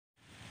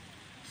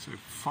So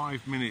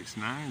 5 minutes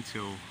now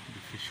until the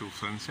official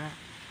sunset,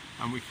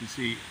 and we can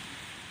see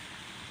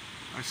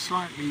a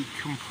slightly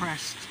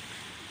compressed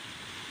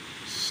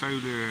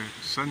solar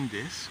sun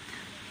disk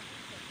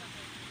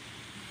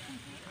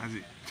as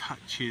it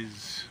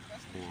touches,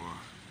 or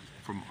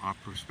from our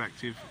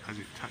perspective, as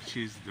it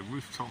touches the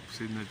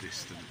rooftops in the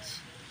distance,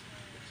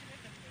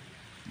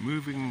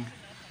 moving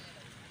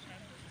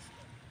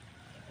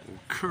or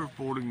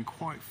curveballing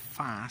quite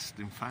fast,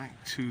 in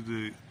fact, to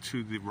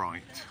the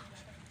right.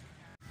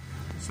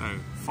 So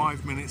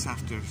 5 minutes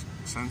after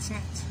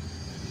sunset,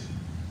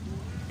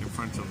 in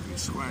front of the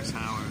square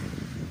tower,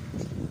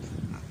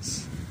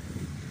 that's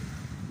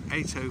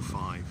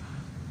 8:05.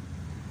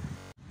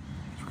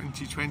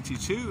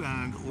 2022,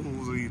 and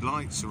all the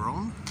lights are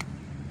on.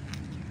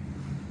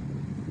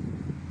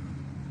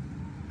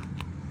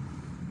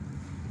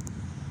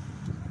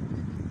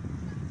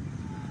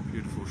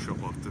 Beautiful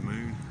shot of the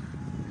moon.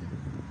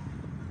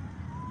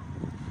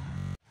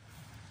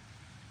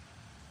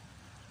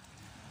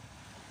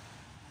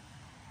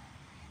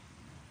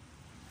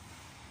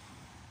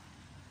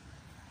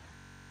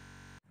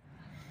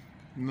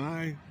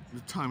 Now the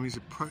time is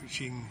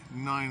approaching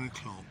 9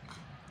 o'clock.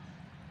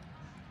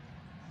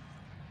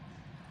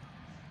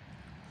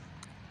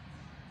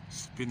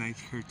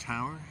 Spinnaker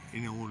Tower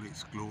in all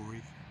its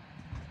glory,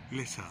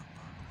 lit up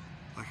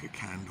like a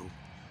candle.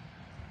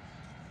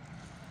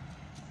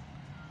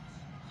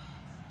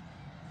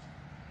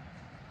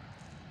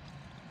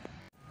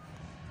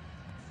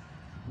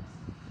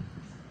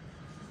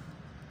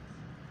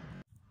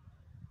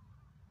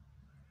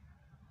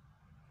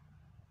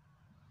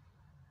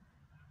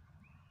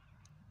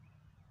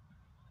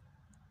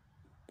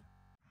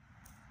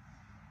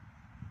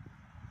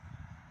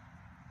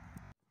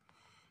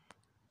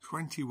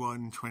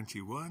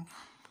 (21:21),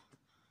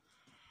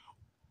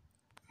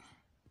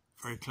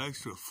 very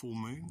close to a full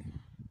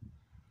moon,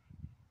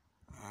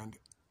 and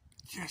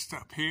just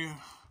up here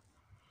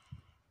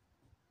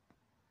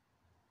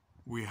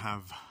we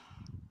have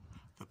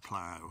the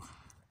plough.